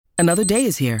Another day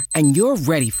is here, and you're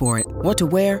ready for it. What to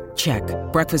wear? Check.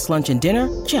 Breakfast, lunch, and dinner?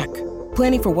 Check.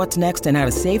 Planning for what's next and how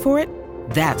to save for it?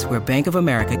 That's where Bank of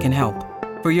America can help.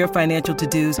 For your financial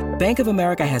to-dos, Bank of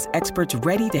America has experts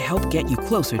ready to help get you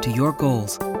closer to your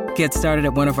goals. Get started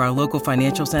at one of our local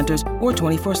financial centers or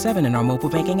 24/7 in our mobile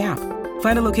banking app.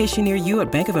 Find a location near you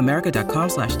at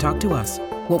bankofamerica.com/talktous.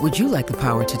 What would you like the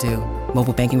power to do?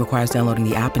 Mobile banking requires downloading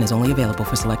the app and is only available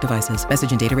for select devices.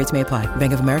 Message and data rates may apply.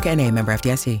 Bank of America N.A., member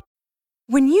FDIC.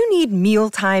 When you need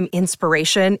mealtime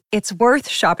inspiration, it's worth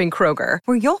shopping Kroger,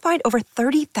 where you'll find over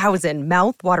 30,000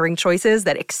 mouth-watering choices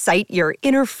that excite your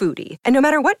inner foodie. And no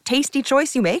matter what tasty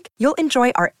choice you make, you'll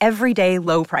enjoy our everyday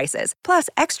low prices, plus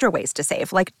extra ways to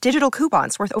save, like digital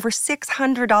coupons worth over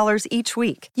 $600 each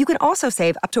week. You can also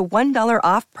save up to $1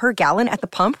 off per gallon at the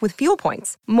pump with fuel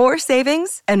points. More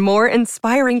savings and more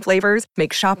inspiring flavors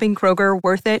make shopping Kroger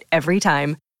worth it every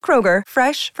time. Kroger,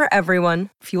 fresh for everyone.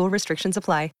 Fuel restrictions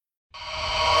apply.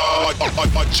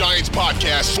 A Giants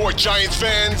podcast for Giants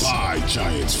fans by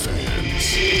Giants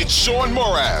fans. It's Sean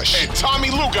Morash and Tommy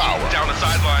Lugauer. Down the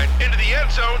sideline, into the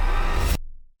end zone.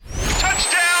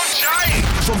 Touchdown,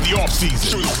 Giants! From the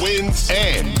offseason to the wins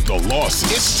and the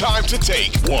losses, it's time to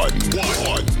take one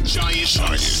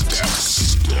Giant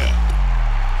step.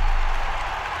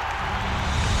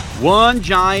 One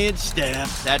giant step.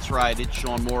 That's right. It's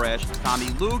Sean Morash and Tommy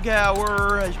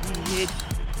Lugauer as we hit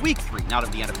Week 3, not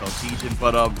of the NFL season,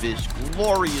 but of this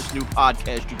glorious new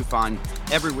podcast you can find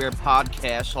everywhere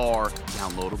podcasts are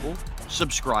downloadable,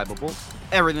 subscribable,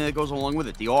 everything that goes along with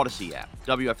it. The Odyssey app,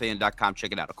 WFAN.com,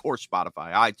 check it out. Of course,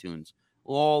 Spotify, iTunes,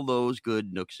 all those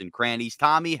good nooks and crannies.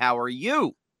 Tommy, how are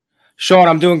you? Sean,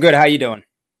 I'm doing good. How you doing?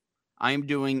 I am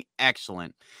doing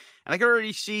excellent. And I can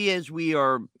already see as we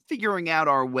are figuring out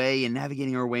our way and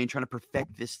navigating our way and trying to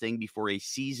perfect this thing before a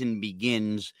season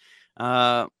begins,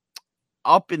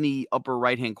 up in the upper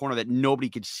right-hand corner that nobody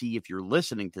could see if you're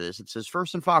listening to this, it says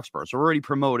First and Foxborough. So we're already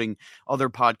promoting other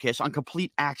podcasts on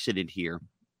complete accident here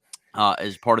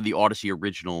as part of the Odyssey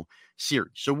original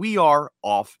series. So we are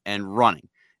off and running.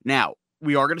 Now,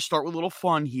 we are going to start with a little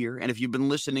fun here. And if you've been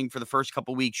listening for the first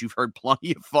couple weeks, you've heard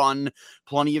plenty of fun,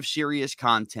 plenty of serious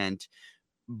content.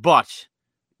 But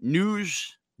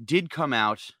news did come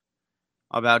out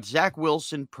about Zach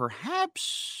Wilson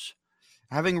perhaps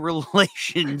having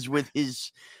relations with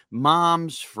his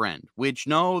mom's friend, which,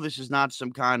 no, this is not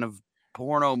some kind of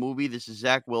porno movie. This is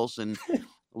Zach Wilson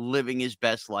living his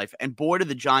best life. And boy, do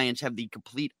the Giants have the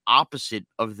complete opposite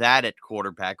of that at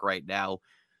quarterback right now.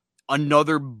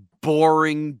 Another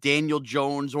boring Daniel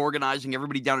Jones organizing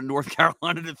everybody down in North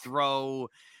Carolina to throw.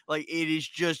 Like, it is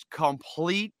just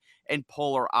complete and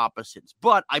polar opposites.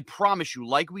 But I promise you,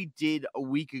 like we did a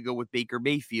week ago with Baker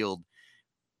Mayfield,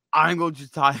 I'm going to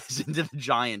tie this into the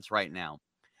Giants right now.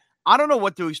 I don't know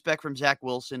what to expect from Zach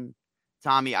Wilson,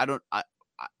 Tommy.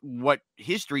 What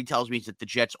history tells me is that the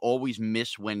Jets always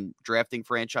miss when drafting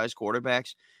franchise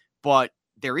quarterbacks. But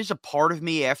there is a part of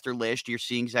me after last year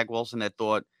seeing Zach Wilson that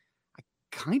thought, I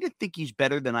kind of think he's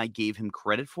better than I gave him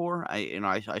credit for.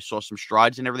 I saw some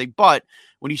strides and everything. But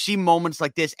when you see moments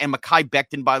like this, and Mekhi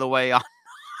Becton, by the way,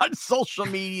 on social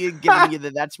media, giving you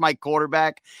that's my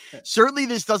quarterback. Certainly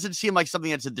this doesn't seem like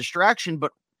something that's a distraction,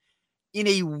 but in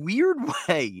a weird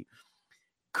way,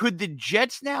 could the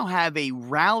Jets now have a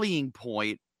rallying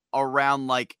point around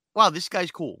like, wow, this guy's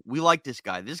cool. We like this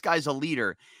guy. This guy's a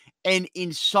leader. And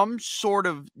in some sort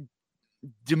of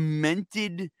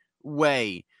demented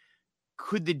way,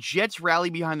 could the Jets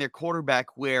rally behind their quarterback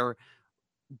where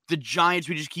the Giants,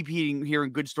 we just keep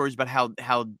hearing good stories about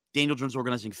how Daniel Jones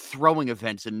organizing throwing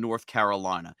events in North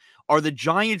Carolina. Are the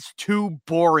Giants too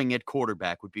boring at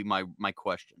quarterback would be my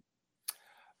question.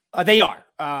 They are.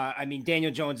 I mean,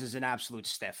 Daniel Jones is an absolute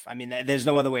stiff. I mean, there's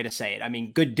no other way to say it. I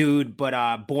mean, good dude,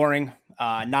 but boring.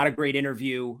 Not a great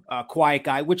interview. Quiet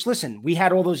guy, which, listen, we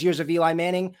had all those years of Eli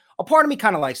Manning. A part of me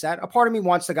kind of likes that. A part of me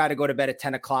wants the guy to go to bed at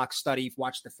 10 o'clock, study,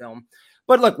 watch the film.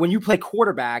 But look, when you play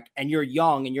quarterback and you're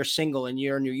young and you're single and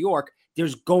you're in New York,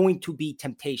 there's going to be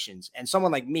temptations. And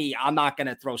someone like me, I'm not going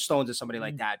to throw stones at somebody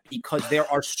like that because there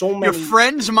are so many. Your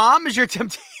friend's mom is your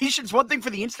temptations. One thing for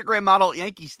the Instagram model at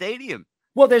Yankee Stadium.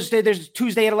 Well, there's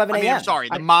Tuesday at 11 a.m. I mean, I'm sorry,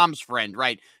 the mom's friend,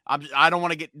 right? I don't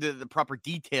want to get the proper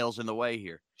details in the way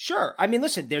here. Sure. I mean,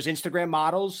 listen, there's Instagram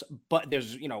models, but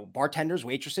there's, bartenders,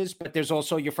 waitresses, but there's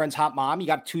also your friend's hot mom. You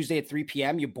got Tuesday at 3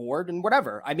 p.m., you're bored and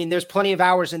whatever. I mean, there's plenty of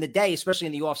hours in the day, especially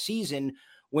in the off season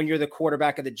when you're the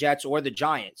quarterback of the Jets or the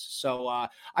Giants. So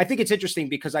I think it's interesting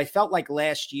because I felt like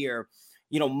last year,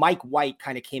 Mike White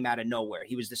kind of came out of nowhere.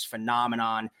 He was this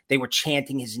phenomenon. They were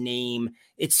chanting his name.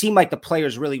 It seemed like the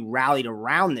players really rallied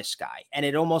around this guy. And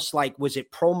it almost like, was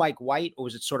it pro Mike White or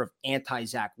was it sort of anti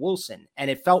Zach Wilson? And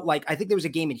it felt like, I think there was a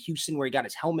game in Houston where he got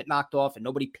his helmet knocked off and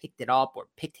nobody picked it up or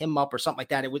picked him up or something like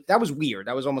that. That was weird.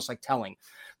 That was almost like telling.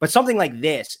 But something like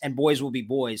this, and boys will be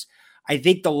boys, I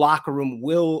think the locker room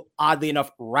will, oddly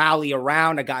enough, rally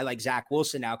around a guy like Zach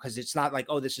Wilson now, because it's not like,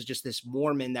 oh, this is just this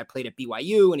Mormon that played at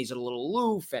BYU and he's a little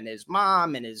aloof, and his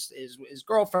mom and his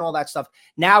girlfriend, all that stuff.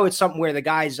 Now it's something where the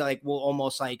guys like will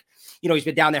almost like, he's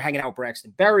been down there hanging out with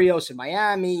Braxton Berrios in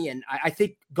Miami. And I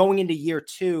think going into year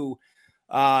 2,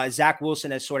 Zach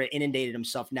Wilson has sort of inundated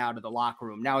himself now to the locker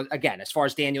room. Now, again, as far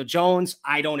as Daniel Jones,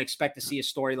 I don't expect to see a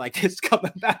story like this come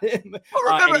about him.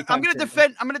 Well, remember, I'm going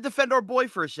to defend our boy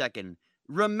for a second.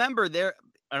 Remember there,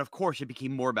 and of course it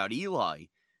became more about Eli.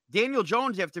 Daniel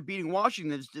Jones, after beating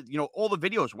Washington, all the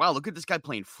videos. Wow, look at this guy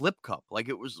playing flip cup. Like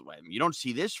it was, you don't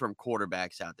see this from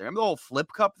quarterbacks out there. Remember the whole flip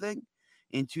cup thing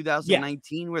in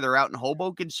 2019 where they're out in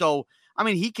Hoboken? So, I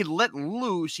mean, he could let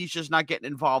loose. He's just not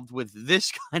getting involved with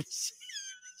this kind of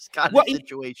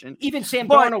situation. Even Sam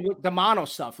Darnold with the mono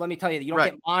stuff. Let me tell you, you don't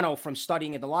get mono from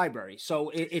studying at the library. So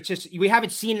it's just, we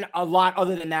haven't seen a lot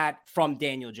other than that from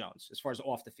Daniel Jones as far as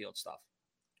off the field stuff.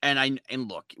 And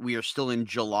look, we are still in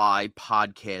July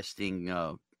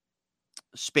podcasting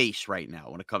space right now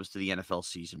when it comes to the NFL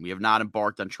season. We have not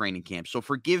embarked on training camp. So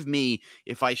forgive me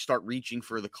if I start reaching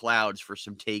for the clouds for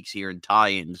some takes here and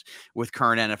tie-ins with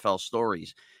current NFL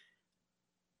stories.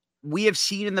 We have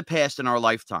seen in the past in our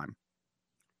lifetime,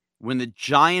 when the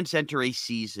Giants enter a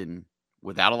season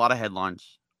without a lot of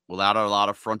headlines, without a lot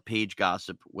of front page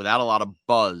gossip, without a lot of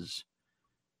buzz,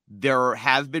 there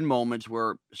have been moments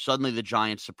where suddenly the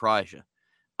Giants surprise you.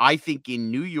 I think in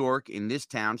New York, in this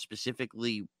town,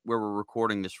 specifically where we're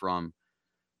recording this from,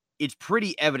 it's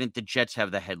pretty evident the Jets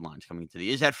have the headlines coming into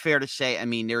is that fair to say? I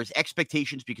mean, there's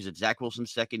expectations because it's Zach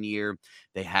Wilson's second year.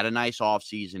 They had a nice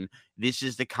offseason. This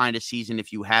is the kind of season,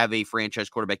 if you have a franchise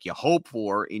quarterback you hope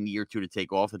for in year 2 to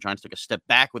take off. The Giants took a step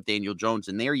back with Daniel Jones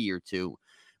in their year 2.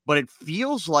 But it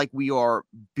feels like we are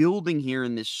building here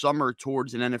in this summer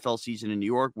towards an NFL season in New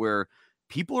York where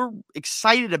people are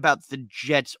excited about the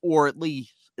Jets, or at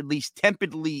least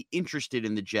tepidly interested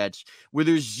in the Jets, where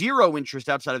there's zero interest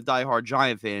outside of diehard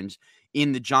Giant fans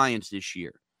in the Giants this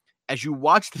year. As you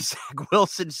watch the Zach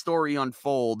Wilson story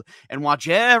unfold and watch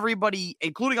everybody,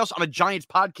 including us on a Giants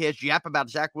podcast, yap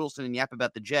about Zach Wilson and yap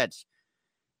about the Jets,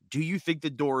 do you think the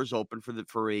door is open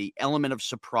for a element of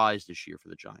surprise this year for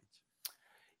the Giants?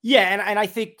 Yeah, and I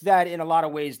think that in a lot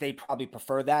of ways they probably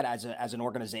prefer that as an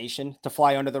organization to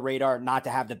fly under the radar, not to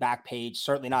have the back page,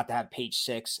 certainly not to have page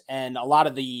 6, and a lot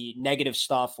of the negative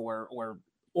stuff or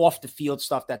off the field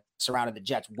stuff that surrounded the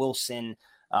Jets, Wilson,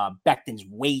 Becton's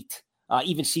weight,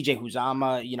 even CJ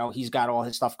Uzomah, he's got all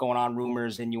his stuff going on,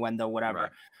 rumors, innuendo, whatever.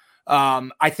 Right.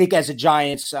 I think as a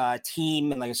Giants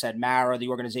team, and like I said, Mara, the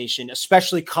organization,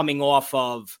 especially coming off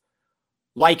of,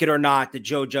 like it or not, the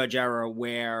Joe Judge era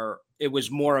where it was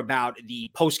more about the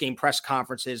post-game press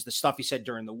conferences, the stuff he said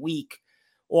during the week,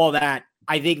 all that.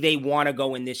 I think they want to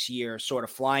go in this year sort of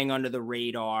flying under the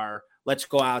radar. Let's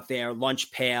go out there,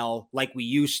 lunch pail like we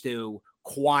used to,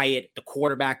 quiet. The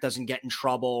quarterback doesn't get in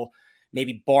trouble.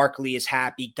 Maybe Barkley is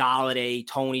happy, Galladay,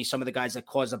 Tony, some of the guys that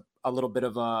caused a little bit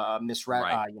of a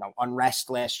unrest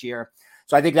last year.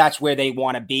 So I think that's where they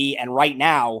want to be. And right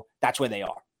now, that's where they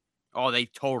are. Oh, they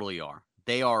totally are.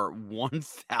 They are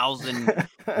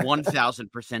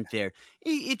 1,000% there.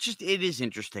 It is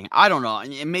interesting. I don't know.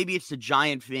 And maybe it's the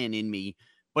Giant fan in me.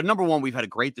 But number one, we've had a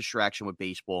great distraction with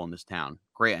baseball in this town.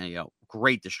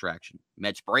 Great distraction.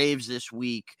 Mets Braves this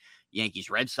week.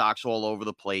 Yankees Red Sox all over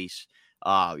the place.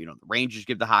 The Rangers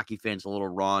give the hockey fans a little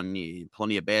run.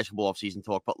 Plenty of basketball offseason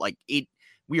talk. But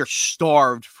we are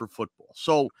starved for football.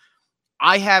 So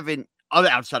I haven't,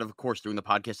 outside of course, doing the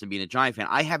podcast and being a Giant fan,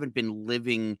 I haven't been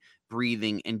living,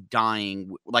 breathing, and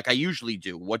dying like I usually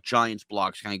do. What Giants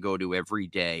blogs can I go to every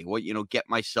day? What, get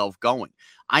myself going.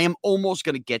 I am almost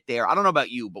going to get there. I don't know about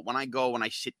you, but when I go and I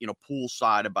sit,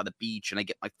 poolside by the beach and I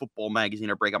get my football magazine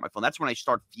or break out my phone, that's when I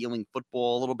start feeling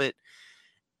football a little bit.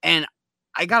 And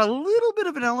I got a little bit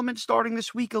of an element starting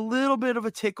this week, a little bit of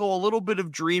a tickle, a little bit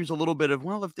of dreams, a little bit of,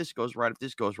 well, if this goes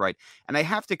right. And I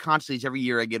have to constantly, every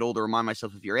year I get older, remind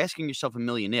myself, if you're asking yourself a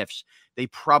million ifs, they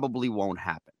probably won't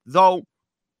happen. Though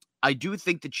I do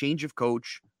think the change of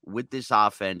coach with this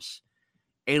offense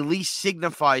at least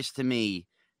signifies to me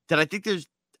that I think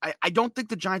I don't think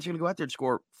the Giants are going to go out there and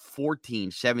score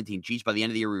 14, 17. Geez, by the end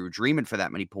of the year, we were dreaming for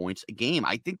that many points a game.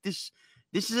 I think this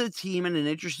is a team in an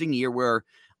interesting year where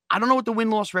I don't know what the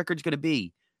win-loss record is going to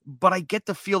be, but I get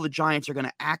the feel the Giants are going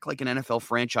to act like an NFL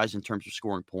franchise in terms of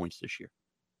scoring points this year.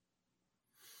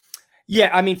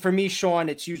 Yeah, I mean, for me, Sean,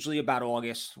 it's usually about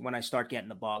August when I start getting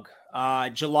the bug.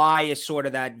 July is sort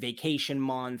of that vacation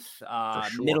month,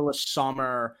 sure. Middle of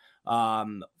summer.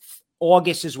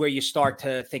 August is where you start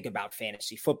to think about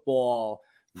fantasy football.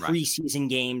 Right. Preseason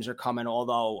games are coming,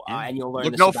 although, and you'll learn.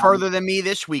 Look no further than me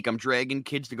this week. I'm dragging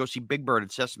kids to go see Big Bird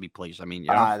at Sesame Place. I mean,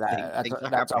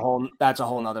 that's a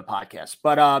whole nother podcast.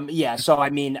 But yeah. So I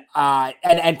mean,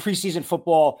 and preseason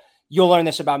football. You'll learn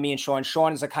this about me and Sean.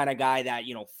 Sean is the kind of guy that,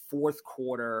 fourth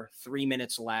quarter, 3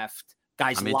 minutes left,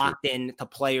 guys locked in to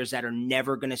players that are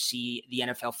never going to see the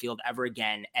NFL field ever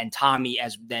again. And Tommy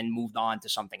has then moved on to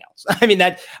something else. I mean,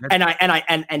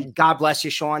 and God bless you,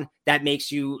 Sean. That makes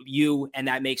you, and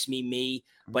that makes me.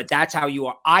 But that's how you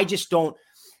are. I just don't.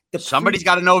 Somebody's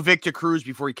got to know Victor Cruz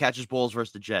before he catches balls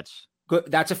versus the Jets. Good.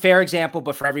 That's a fair example,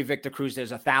 but for every Victor Cruz,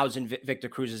 there's 1,000 Victor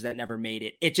Cruzes that never made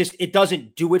it. It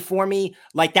doesn't do it for me.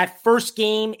 Like that first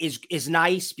game is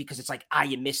nice because it's like,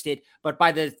 you missed it. But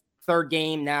by the third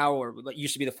game now, or it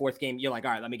used to be the fourth game, you're like,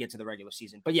 all right, let me get to the regular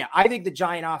season. But yeah, I think the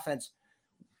Giant offense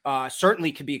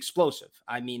certainly could be explosive.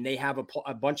 I mean, they have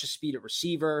a bunch of speed at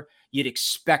receiver. You'd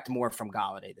expect more from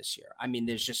Golladay this year. I mean,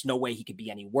 there's just no way he could be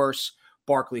any worse.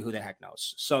 Barkley, who the heck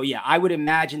knows? So yeah, I would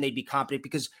imagine they'd be competent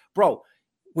because, bro,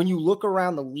 when you look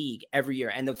around the league every year,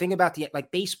 and the thing about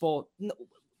baseball,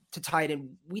 to tie it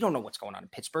in, we don't know what's going on in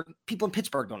Pittsburgh. People in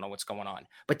Pittsburgh don't know what's going on.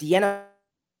 But the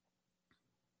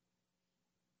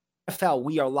NFL,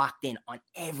 we are locked in on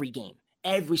every game,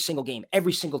 every single game,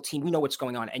 every single team. We know what's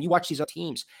going on. And you watch these other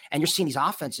teams, and you're seeing these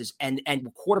offenses and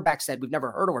quarterbacks that we've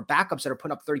never heard of, or backups that are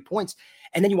putting up 30 points.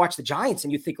 And then you watch the Giants,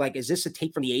 and you think, is this a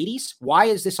tape from the 80s? Why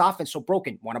is this offense so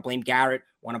broken? Want to blame Garrett,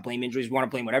 want to blame injuries, want to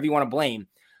blame whatever you want to blame.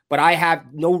 But I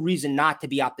have no reason not to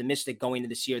be optimistic going into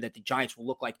this year that the Giants will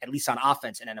look like, at least on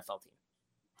offense, an NFL team.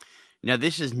 Now,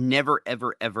 this is never,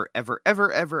 ever, ever, ever,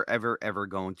 ever, ever, ever, ever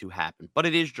going to happen. But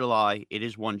it is July. It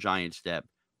is one giant step.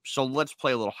 So let's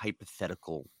play a little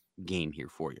hypothetical game here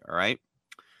for you, all right?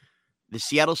 The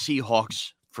Seattle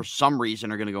Seahawks, for some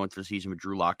reason, are going to go into the season with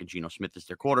Drew Lock and Geno Smith as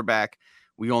their quarterback.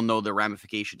 We all know the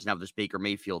ramifications now of this Baker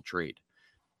Mayfield trade.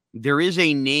 There is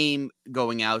a name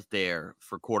going out there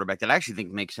for quarterback that I actually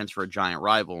think makes sense for a giant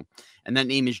rival, and that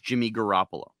name is Jimmy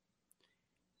Garoppolo.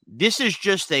 This is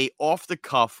just a off the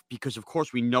cuff because, of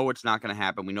course, we know it's not going to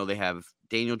happen. We know they have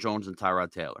Daniel Jones and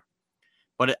Tyrod Taylor.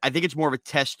 But I think it's more of a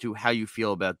test to how you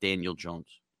feel about Daniel Jones.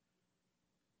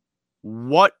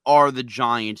 What are the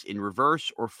Giants in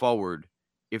reverse or forward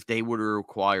if they were to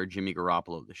require Jimmy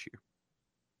Garoppolo this year?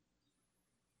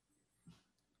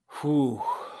 Whew.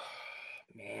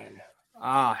 Man.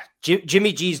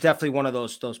 Jimmy G is definitely one of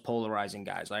those polarizing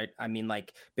guys, right? I mean,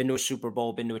 been to a Super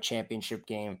Bowl, been to a championship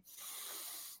game.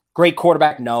 Great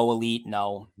quarterback, no. Elite,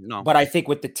 no. But I think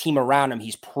with the team around him,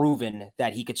 he's proven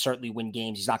that he could certainly win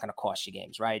games. He's not going to cost you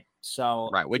games, right? So,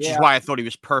 right, which is why I thought he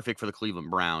was perfect for the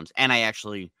Cleveland Browns. And I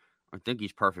think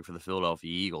he's perfect for the Philadelphia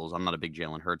Eagles. I'm not a big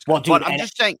Jalen Hurts guy. Well, dude, but I'm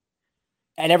just saying.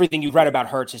 And everything you've read about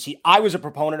Hurts I was a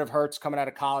proponent of Hurts coming out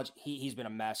of college. He's been a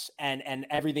mess. And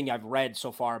everything I've read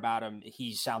so far about him,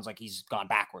 he sounds like he's gone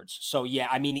backwards. So, yeah,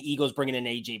 I mean, the Eagles bringing in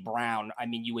A.J. Brown, I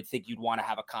mean, you would think you'd want to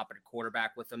have a competent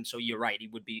quarterback with him. So you're right. He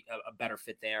would be a better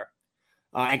fit there.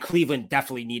 And Cleveland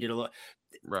definitely needed a little.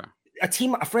 Right.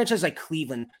 A franchise like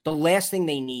Cleveland, the last thing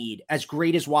they need, as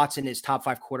great as Watson is, top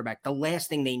 5 quarterback, the last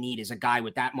thing they need is a guy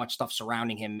with that much stuff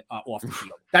surrounding him off the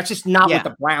field. That's just not what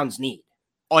the Browns need.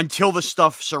 Until the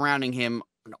stuff surrounding him,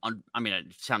 I mean, it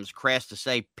sounds crass to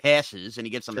say, passes, and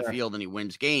he gets on the field and he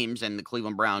wins games, and the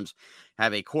Cleveland Browns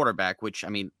have a quarterback, which, I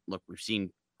mean, look, we've seen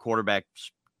quarterbacks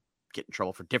get in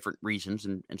trouble for different reasons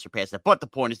and surpass that. But the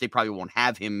point is they probably won't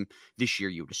have him this year,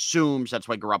 you would assume. So that's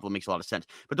why Garoppolo makes a lot of sense.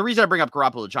 But the reason I bring up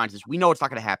Garoppolo, the Giants, is we know it's not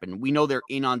going to happen. We know they're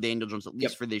in on Daniel Jones, at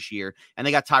least for this year. And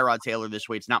they got Tyrod Taylor this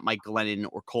way. It's not Mike Glennon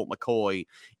or Colt McCoy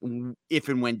if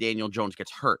and when Daniel Jones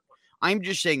gets hurt. I'm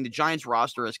just saying the Giants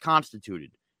roster is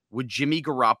constituted. Would Jimmy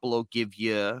Garoppolo give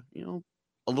you,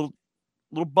 a little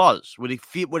buzz? Would it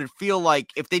feel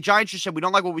like if the Giants just said, we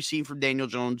don't like what we've seen from Daniel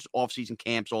Jones, offseason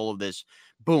camps, all of this,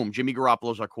 boom, Jimmy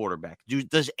Garoppolo's our quarterback.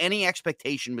 Does any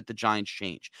expectation with the Giants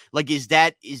change? Is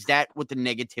that what the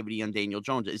negativity on Daniel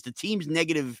Jones is? The team's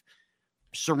negative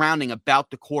surrounding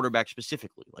about the quarterback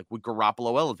specifically? Would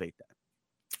Garoppolo elevate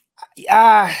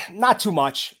that? Not too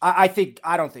much. I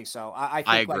don't think so.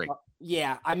 I agree.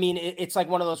 I mean, it's like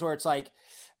one of those where it's like,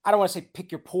 I don't want to say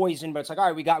pick your poison, but it's like, all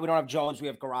right, we don't have Jones, we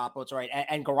have Garoppolo. It's all right.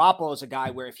 And Garoppolo is a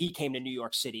guy where if he came to New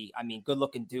York City, I mean, good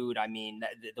looking dude. I mean,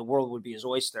 the world would be his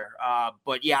oyster.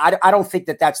 But yeah, I don't think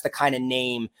that's the kind of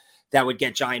name that would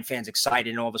get Giant fans excited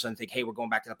and all of a sudden think, hey, we're going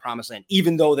back to the promised land.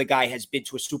 Even though the guy has been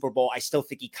to a Super Bowl, I still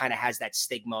think he kind of has that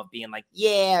stigma of being like,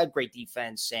 yeah, great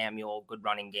defense, Samuel, good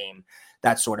running game,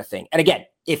 that sort of thing. And again,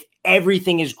 if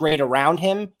everything is great around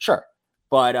him, sure.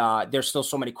 But there's still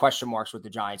so many question marks with the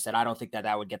Giants that I don't think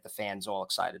that would get the fans all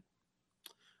excited.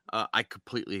 I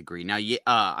completely agree. Now,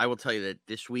 I will tell you that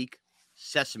this week,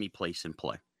 Sesame Place in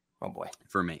play. Oh, boy.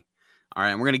 For me. All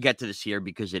right. And we're going to get to this here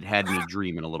because it had me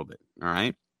dreaming a little bit. All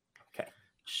right. Okay.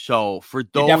 So for those.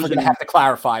 You're definitely going to have to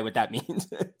clarify what that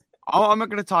means. I'm not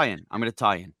going to tie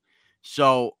in.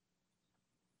 So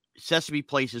Sesame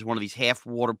Place is one of these half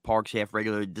water parks, half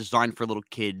regular, designed for little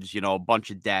kids, a bunch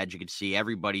of dads. You can see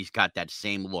everybody's got that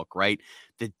same look, right?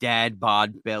 The dad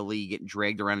bod belly getting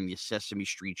dragged around in your Sesame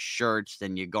Street shirts.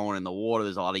 Then you're going in the water.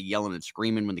 There's a lot of yelling and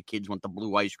screaming when the kids want the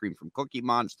blue ice cream from Cookie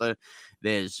Monster.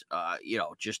 There's,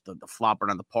 just the flop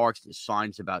around the parks. There's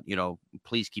signs about,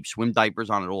 please keep swim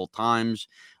diapers on at all times.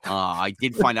 I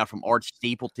did find out from Art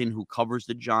Stapleton, who covers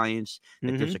the Giants,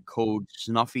 that there's a code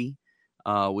Snuffy.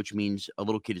 Which means a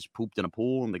little kid is pooped in a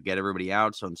pool and they get everybody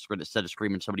out. So instead of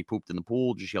screaming somebody pooped in the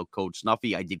pool, just yell code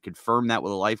Snuffy. I did confirm that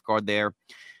with a lifeguard there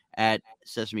at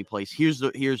Sesame Place.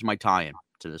 Here's my tie-in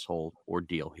to this whole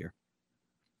ordeal here.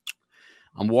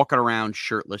 I'm walking around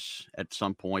shirtless at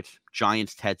some point.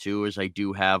 Giants tattoo, as I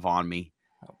do have on me.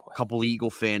 A couple Eagle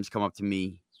fans come up to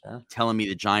me telling me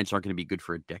the Giants aren't going to be good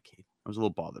for a decade. I was a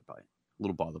little bothered by it.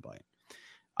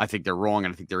 I think they're wrong,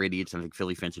 and I think they're idiots, and I think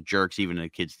Philly fans are jerks, even in a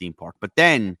kids' theme park. But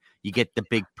then you get the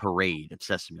big parade at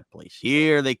Sesame Place.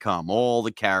 Here they come, all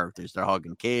the characters. They're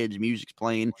hugging kids, music's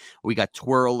playing. We got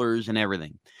twirlers and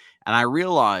everything. And I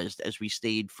realized as we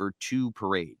stayed for 2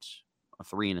 parades, a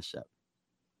 3 and a 7,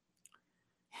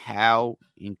 how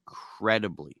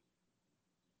incredibly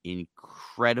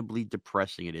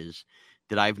depressing it is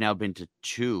that I've now been to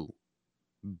 2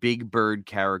 Big Bird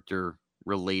character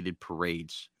related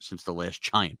parades since the last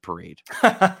Giant parade.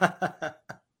 And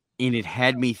it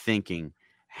had me thinking,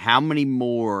 how many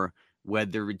more,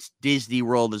 whether it's Disney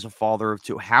World as a father of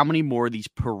 2, how many more of these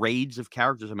parades of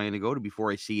characters am I going to go to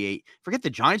before I see forget the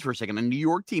Giants for a second, a New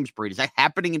York team's parade? Is that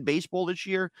happening in baseball this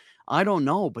year? I don't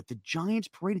know, but the Giants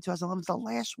parade in 2011 is the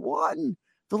last one.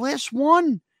 The last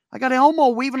one. I got Elmo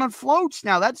waving on floats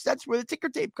now. That's where the ticker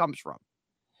tape comes from.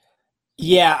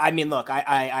 Yeah, I mean, look,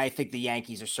 I think the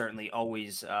Yankees are certainly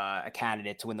always a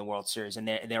candidate to win the World Series, and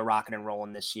they're rocking and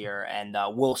rolling this year. And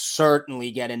we'll certainly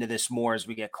get into this more as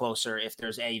we get closer, if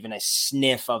there's even a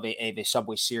sniff of a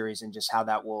Subway Series and just how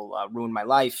that will ruin my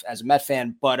life as a Met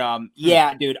fan. But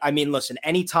yeah, dude, I mean, listen,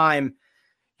 anytime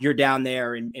you're down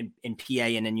there in PA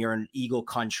and then you're in Eagle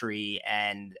country,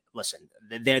 and listen,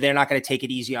 they're not going to take it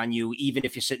easy on you, even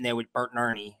if you're sitting there with Bert and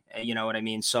Ernie. You know what I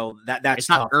mean? So that's it's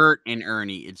not Bert and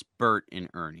Ernie, it's Bert and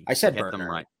Ernie. I said Get Bert them and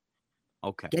Ernie. Right.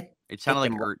 Okay. It sounded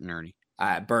like Bert and Ernie.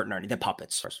 Bert and Ernie, they're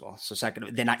puppets, first of all. So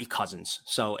second, they're not your cousins.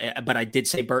 So, but I did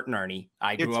say Bert and Ernie.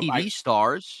 They're TV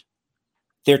stars.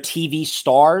 They're TV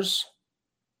stars.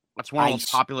 That's one of the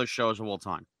most popular shows of all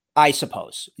time. I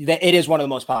suppose that it is one of the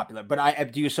most popular, but I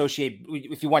do associate,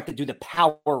 if you want to do the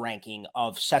power ranking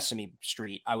of Sesame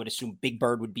Street, I would assume Big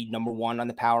Bird would be number 1 on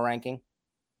the power ranking.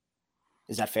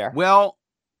 Is that fair? Well,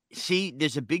 see,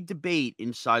 there's a big debate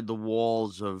inside the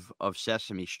walls of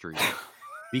Sesame Street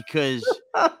because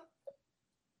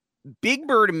Big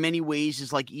Bird in many ways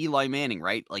is like Eli Manning,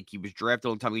 right? Like he was drafted a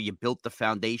long time ago. You built the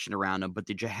foundation around him, but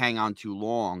did you hang on too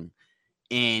long?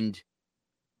 And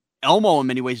Elmo, in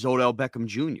many ways, is Odell Beckham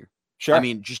Jr. Sure. I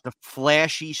mean, just a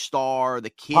flashy star. The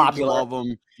kids love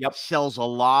him. Yep. Sells a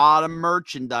lot of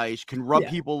merchandise. Can rub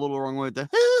people a little wrong with the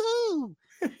hoo-hoo.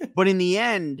 But in the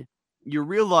end, you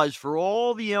realize for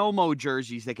all the Elmo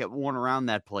jerseys that get worn around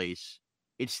that place,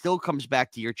 it still comes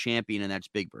back to your champion, and that's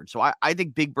Big Bird. So I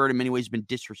think Big Bird in many ways has been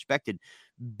disrespected.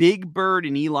 Big Bird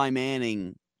and Eli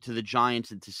Manning to the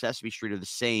Giants and to Sesame Street are the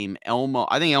same.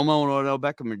 I think Elmo and Odell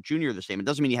Beckham Jr. are the same. It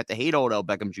doesn't mean you have to hate Odell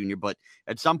Beckham Jr., but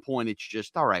at some point it's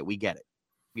just, all right, we get it.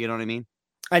 You know what I mean?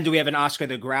 And do we have an Oscar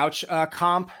the Grouch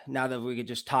comp now that we could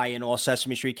just tie in all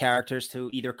Sesame Street characters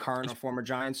to either current or former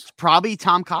Giants? It's probably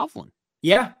Tom Coughlin.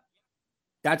 Yeah.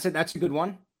 That's a good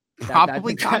one.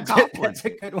 Probably Tom Coughlin. That's a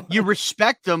good one. You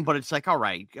respect them, but it's like, all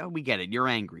right, we get it. You're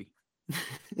angry.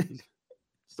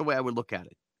 It's the way I would look at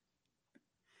it.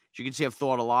 As you can see, I've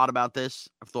thought a lot about this.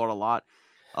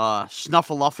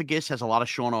 Snuffleupagus has a lot of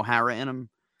Sean O'Hara in him.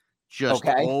 Just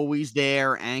always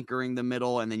there, anchoring the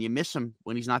middle, and then you miss him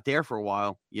when he's not there for a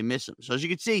while. You miss him. So as you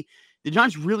can see, the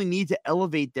Giants really need to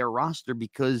elevate their roster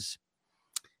because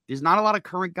there's not a lot of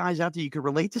current guys out there you could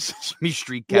relate to Sesame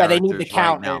Street characters. Yeah, they need the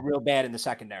count right now. real bad in the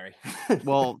secondary.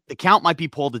 Well, the count might be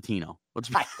Paul Dottino. That's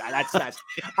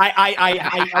I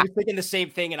was thinking the same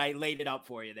thing, and I laid it up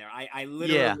for you there. I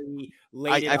literally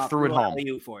laid it up. I threw it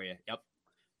home for you. Yep.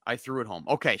 I threw it home.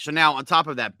 Okay, so now on top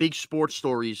of that, big sports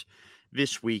stories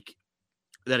this week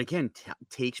that again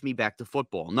takes me back to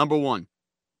football. Number one,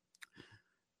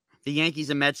 the Yankees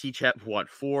and Mets each have what,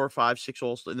 4, 5, 6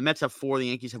 All-Stars? The Mets have 4. The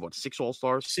Yankees have what, 6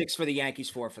 All-Stars? 6 for the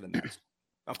Yankees, 4 for the Mets.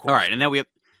 Of course. All right, and now we're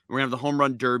gonna have the Home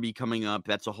Run Derby coming up.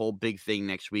 That's a whole big thing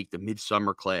next week. The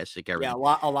Midsummer Classic. Everything.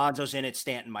 Yeah, Alonso's in it.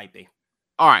 Stanton might be.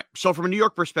 All right. So from a New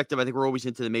York perspective, I think we're always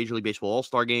into the Major League Baseball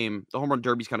All-Star Game. The Home Run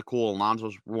Derby is kind of cool.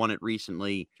 Alonso's won it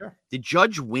recently. Sure. Did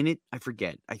Judge win it? I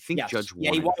forget. I think yes. Judge won it.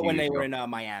 Yeah, he won it when they were in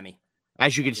Miami.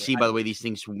 As you can see, by the way, these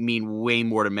things mean way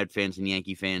more to Met fans and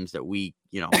Yankee fans that we,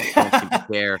 don't seem to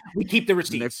care. We keep the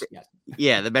receipts. Yes.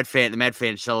 Yeah, the Met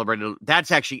fans celebrated.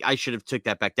 That's actually, I should have took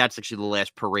that back. That's actually the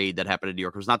last parade that happened in New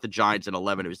York. It was not the Giants in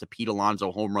 11. It was the Pete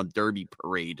Alonso Home Run Derby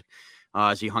parade.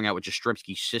 As he hung out with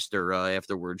Yastrzemski's sister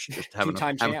afterwards, just having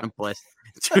a blast.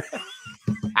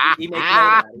 He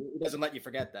doesn't let you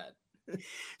forget that.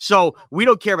 So we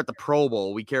don't care about the Pro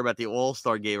Bowl. We care about the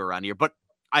All-Star Game around here. But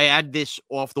I add this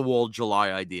off-the-wall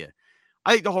July idea.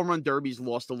 I think the Home Run Derby's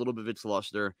lost a little bit of its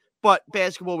luster. But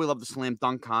basketball, we love the slam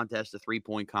dunk contest, the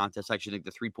three-point contest. I actually think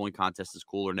the three-point contest is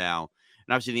cooler now.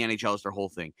 And obviously the NHL is their whole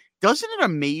thing. Doesn't it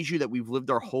amaze you that we've lived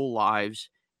our whole lives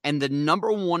and the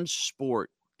number one sport,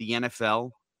 the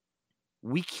NFL,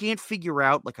 we can't figure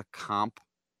out like a comp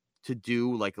to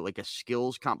do, like a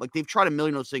skills comp. Like they've tried a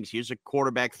million of those things. Here's a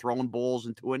quarterback throwing balls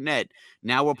into a net.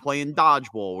 Now we're playing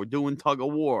dodgeball. We're doing tug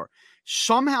of war.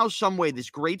 Somehow, some way, this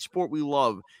great sport we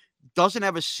love doesn't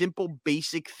have a simple,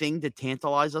 basic thing to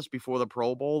tantalize us before the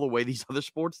Pro Bowl the way these other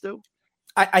sports do.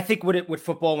 I think with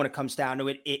football, when it comes down to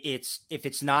it, it's if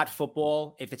it's not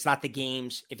football, if it's not the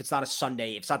games, if it's not a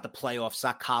Sunday, if it's not the playoffs, it's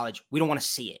not college, we don't want to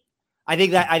see it. I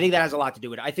think that has a lot to do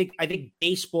with it. I think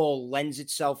baseball lends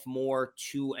itself more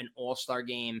to an all-star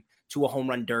game, to a home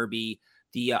run derby.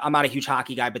 I'm not a huge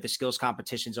hockey guy, but the skills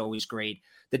competition is always great.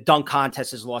 The dunk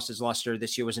contest has lost its luster.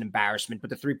 This year was an embarrassment, but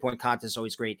the three-point contest is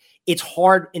always great. It's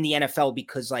hard in the NFL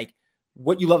because like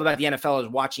what you love about the NFL is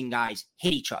watching guys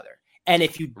hit each other. And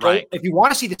if you don't, if you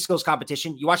want to see the skills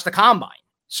competition, you watch the combine.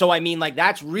 So I mean, like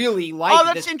that's really like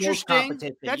that's interesting.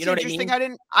 That's you know interesting. What I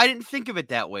mean? I didn't think of it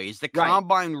that way. Is the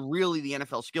combine really the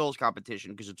NFL skills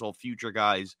competition because it's all future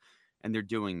guys and they're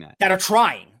doing that are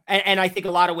trying? And I think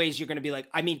a lot of ways you're going to be like,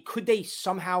 I mean, could they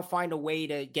somehow find a way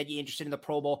to get you interested in the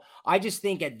Pro Bowl? I just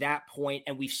think at that point,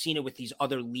 and we've seen it with these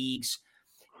other leagues,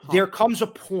 there comes a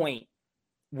point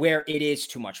where it is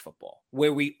too much football,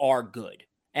 where we are good.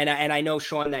 And I know,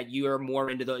 Sean, that you're more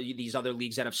into these other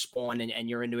leagues that have spawned and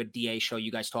you're into a DA show.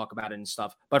 You guys talk about it and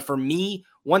stuff. But for me,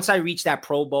 once I reach that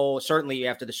Pro Bowl, certainly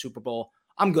after the Super Bowl,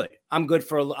 I'm good. I'm good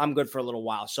for a little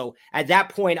while. So at that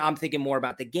point, I'm thinking more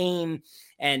about the game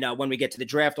and when we get to the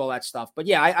draft, all that stuff. But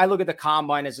yeah, I look at the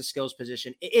combine as a skills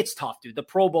position. It's tough, dude. The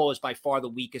Pro Bowl is by far the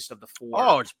weakest of the 4.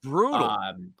 Oh, it's brutal.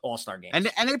 All-Star games.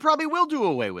 And they probably will do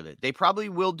away with it. They probably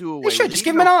will do away with it. They should. Just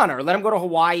give them an honor. Let them go to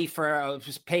Hawaii for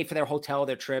just pay for their hotel,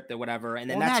 their trip, their whatever. And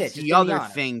then that's it. The other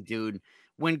thing, dude.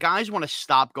 When guys want to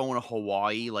stop going to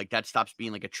Hawaii, like that stops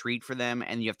being like a treat for them,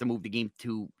 and you have to move the game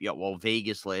to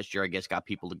Vegas last year, I guess, got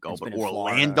people to go, but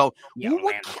Orlando. Yeah,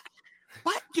 Orlando.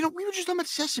 What? We were just talking about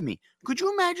Sesame. Could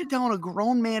you imagine telling a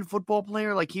grown man football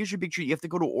player, like, here's your big treat. You have to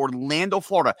go to Orlando,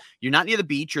 Florida. You're not near the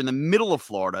beach. You're in the middle of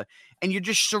Florida, and you're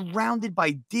just surrounded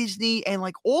by Disney and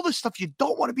like all the stuff you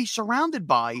don't want to be surrounded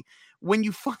by when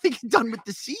you finally get done with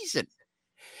the season.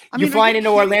 You're flying into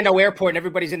Orlando Airport and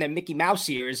everybody's in their Mickey Mouse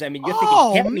ears. I mean, you're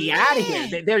thinking, get me out of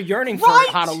here. They're yearning for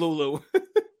Honolulu.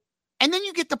 And then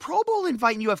you get the Pro Bowl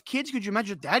invite and you have kids. Could you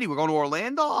imagine, Daddy, we're going to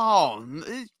Orlando? Oh,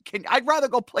 I'd rather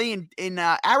go play in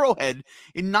Arrowhead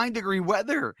in 9-degree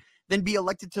weather than be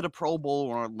elected to the Pro Bowl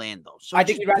or Orlando. So I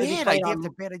think you'd rather be playing a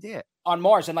bad idea. On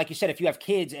Mars. And like you said, if you have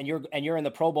kids and you're in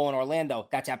the Pro Bowl in Orlando,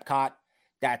 that's Epcot.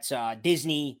 That's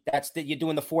Disney. You're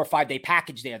doing the 4 or 5 day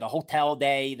package there, the hotel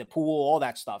day, the pool, all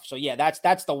that stuff. So yeah,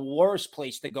 that's the worst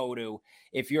place to go to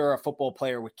if you're a football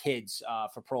player with kids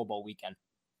for Pro Bowl weekend.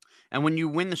 And when you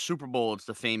win the Super Bowl, it's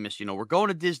the famous, we're going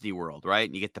to Disney World, right?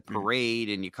 And you get the parade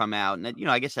and you come out and,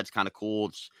 I guess that's kind of cool.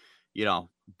 It's,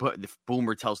 but the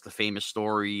Boomer tells the famous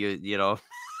story,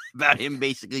 about him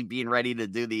basically being ready to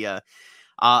do the,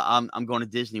 I'm going to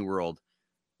Disney World.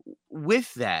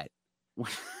 With that,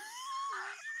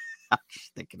 I'm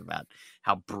just thinking about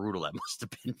how brutal that must have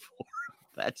been for him.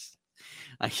 That's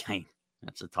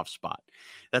a tough spot.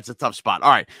 That's a tough spot. All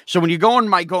right. So when you're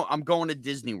going, I'm going to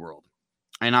Disney World.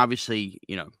 And obviously,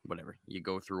 whatever, you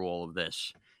go through all of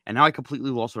this. And now I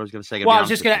completely lost what I was going to say. Well, I was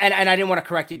just going to, and I didn't want to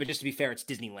correct you, but just to be fair, it's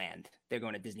Disneyland. They're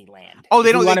going to Disneyland. Oh,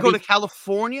 they go to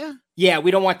California? Yeah, we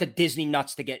don't want the Disney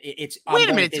nuts to get it's. Wait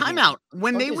a minute, time out.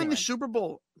 When they win the Super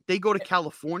Bowl, they go to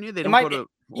California? They don't go to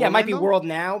Yeah, it might be World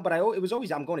now, but it was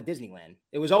always, I'm going to Disneyland.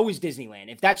 It was always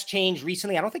Disneyland. If that's changed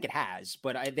recently, I don't think it has,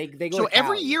 but they go So to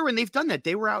every year when they've done that,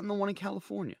 they were out in the one in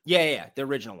California. Yeah, the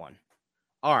original one.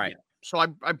 All right. Yeah. So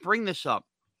I bring this up.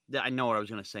 I know what I was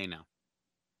going to say now.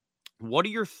 What are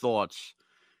your thoughts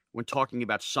when talking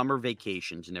about summer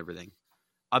vacations and everything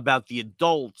about the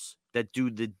adults that do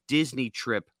the Disney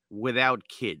trip without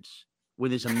kids when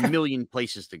there's a million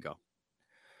places to go?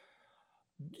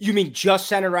 You mean just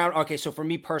centered around? Okay, so for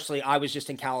me personally, I was just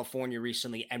in California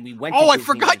recently, and we went. Oh, I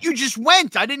forgot you just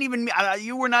went. I didn't even.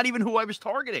 You were not even who I was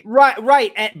targeting. Right.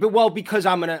 But because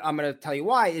I'm gonna tell you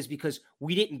why is because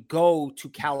we didn't go to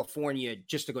California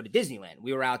just to go to Disneyland.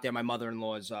 We were out there. My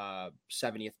mother-in-law's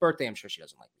 70th birthday. I'm sure she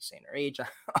doesn't like me saying her age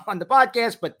on the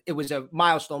podcast, but it was a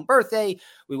milestone birthday.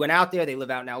 We went out there. They live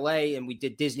out in LA, and we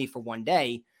did Disney for one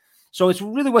day. So it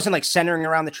really wasn't like centering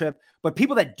around the trip. But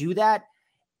people that do that.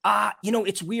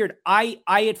 It's weird. I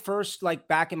at first, like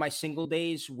back in my single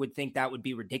days, would think that would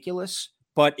be ridiculous.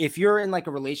 But if you're in like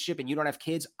a relationship and you don't have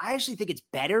kids, I actually think it's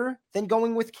better than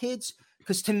going with kids.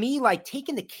 Because to me, like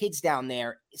taking the kids down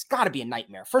there, it's got to be a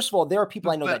nightmare. First of all, there are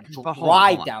people I know that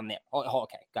drive down there. Oh,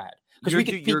 okay, go ahead. Because we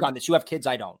can speak on this. You have kids,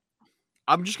 I don't.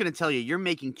 I'm just going to tell you, you're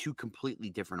making two completely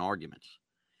different arguments.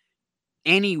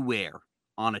 Anywhere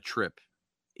on a trip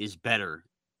is better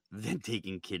than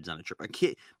taking kids on a trip.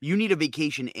 You need a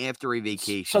vacation after a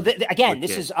vacation. So again,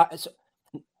 this is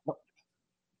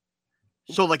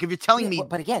so like if you're telling me,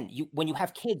 but again, when you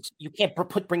have kids, you can't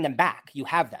bring them back. You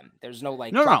have them. There's no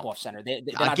drop-off center. They're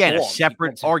again, a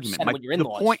separate argument. When you're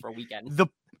in-laws for a weekend.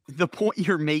 The point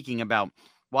you're making about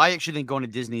why I actually think going to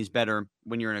Disney is better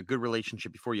when you're in a good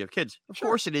relationship before you have kids. Of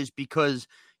course it is, because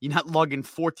you're not lugging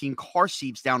 14 car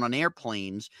seats down on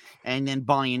airplanes and then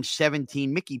buying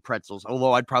 17 Mickey pretzels,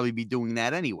 although I'd probably be doing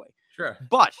that anyway. Sure.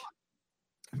 But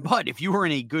if you were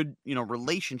in a good,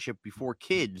 relationship before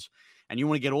kids and you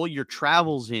want to get all your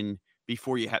travels in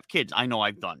before you have kids, I know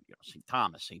I've done, St.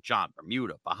 Thomas, St. John,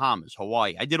 Bermuda, Bahamas,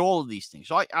 Hawaii. I did all of these things.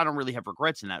 So I don't really have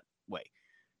regrets in that way.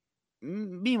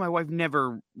 Me and my wife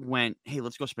never went, hey,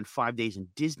 let's go spend 5 days in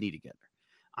Disney together.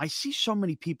 I see so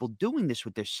many people doing this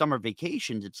with their summer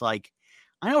vacations. It's like,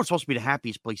 I know it's supposed to be the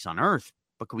happiest place on earth,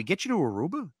 but can we get you to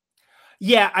Aruba?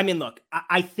 Yeah, I mean, look,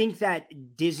 I think that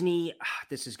Disney,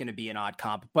 this is going to be an odd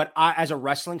comp, but as a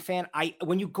wrestling fan,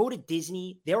 when you go to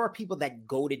Disney, there are people that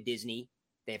go to Disney,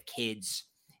 they have kids.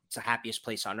 It's the happiest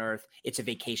place on earth. It's a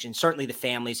vacation. Certainly the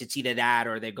families, it's either that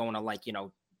or they're going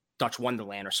to Dutch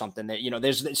Wonderland or something that,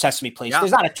 there's Sesame Place. Yeah.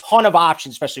 There's not a ton of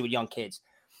options, especially with young kids.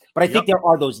 But I think there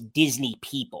are those Disney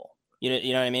people. You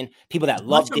know what I mean? People that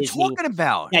love Disney. That's what I'm talking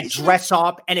about. That dress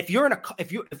up. And if you're in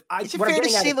is it fair to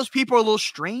say those people are a little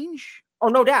strange? Oh,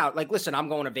 no doubt. Like, listen, I'm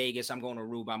going to Vegas. I'm going to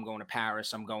Aruba. I'm going to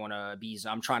Paris. I'm going to Ibiza.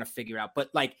 I'm trying to figure out.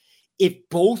 But like, if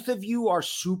both of you are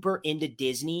super into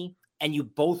Disney and you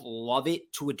both love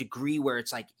it to a degree where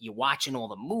it's like you're watching all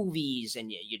the movies and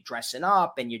you're dressing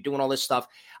up and you're doing all this stuff,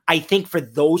 I think for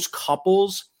those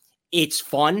couples, it's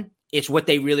fun. It's what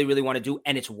they really, really want to do,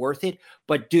 and it's worth it.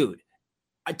 But, dude,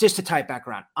 just to tie it back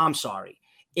around, I'm sorry.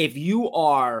 If you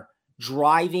are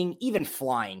driving, even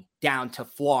flying down to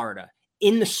Florida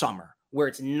in the summer where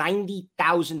it's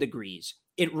 90,000 degrees,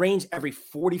 it rains every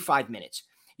 45 minutes.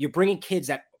 You're bringing kids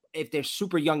that, if they're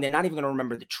super young, they're not even going to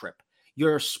remember the trip.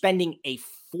 You're spending a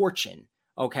fortune,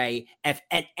 okay? If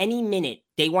at any minute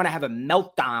they want to have a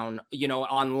meltdown,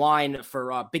 online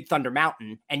for Big Thunder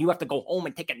Mountain, and you have to go home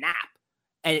and take a nap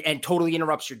and totally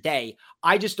interrupts your day,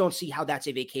 I just don't see how that's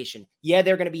a vacation. Yeah,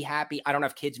 they're going to be happy. I don't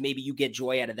have kids. Maybe you get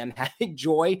joy out of them having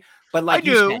joy. But like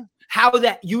you said, how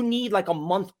that you need like a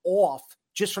month off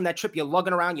just from that trip. You're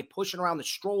lugging around, you're pushing around the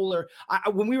stroller.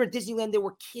 When we were at Disneyland, there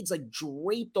were kids like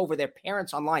draped over their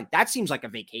parents online. That seems like a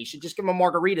vacation. Just give them a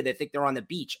margarita. They think they're on the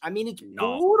beach. I mean, it's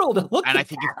brutal to look at.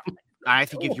 I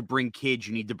think if you bring kids,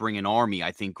 you need to bring an army.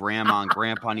 I think grandma and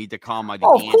grandpa need to come. Of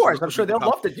course. I'm sure they'll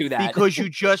love to do that. Because you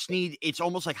just need, it's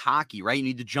almost like hockey, right? You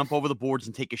need to jump over the boards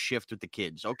and take a shift with the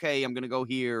kids. Okay, I'm going to go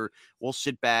here. We'll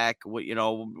sit back.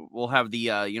 We'll have the,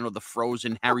 the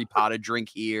frozen Harry Potter drink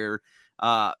here.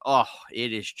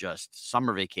 It is just,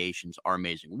 summer vacations are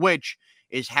amazing, which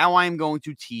is how I'm going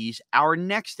to tease our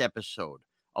next episode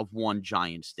of One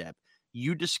Giant Step.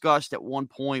 You discussed at one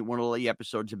point, one of the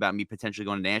episodes, about me potentially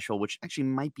going to Nashville, which actually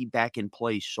might be back in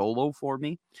play solo for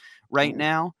me right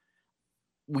now.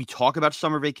 We talk about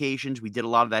summer vacations. We did a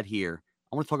lot of that here.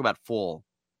 I want to talk about fall.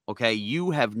 Okay.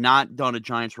 You have not done a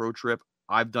Giants road trip.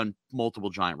 I've done multiple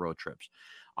Giant road trips.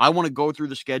 I want to go through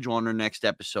the schedule on our next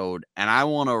episode, and I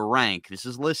want to rank, this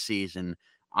is list season,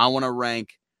 I want to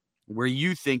rank where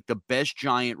you think the best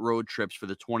Giant road trips for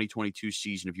the 2022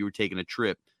 season, if you were taking a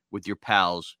trip with your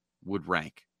pals, would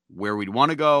rank. Where we'd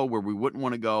want to go, where we wouldn't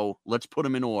want to go. Let's put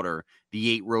them in order.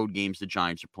 The 8 road games the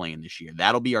Giants are playing this year.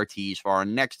 That'll be our tease for our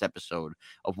next episode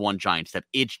of One Giant Step.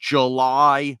 It's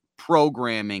July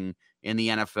programming in the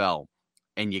NFL,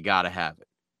 and you got to have it.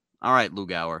 All right,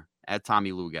 Lugauer, at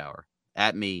Tommy Lugauer,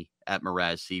 at me, at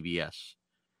Mraz CBS.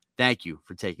 Thank you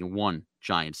for taking one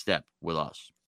giant step with us.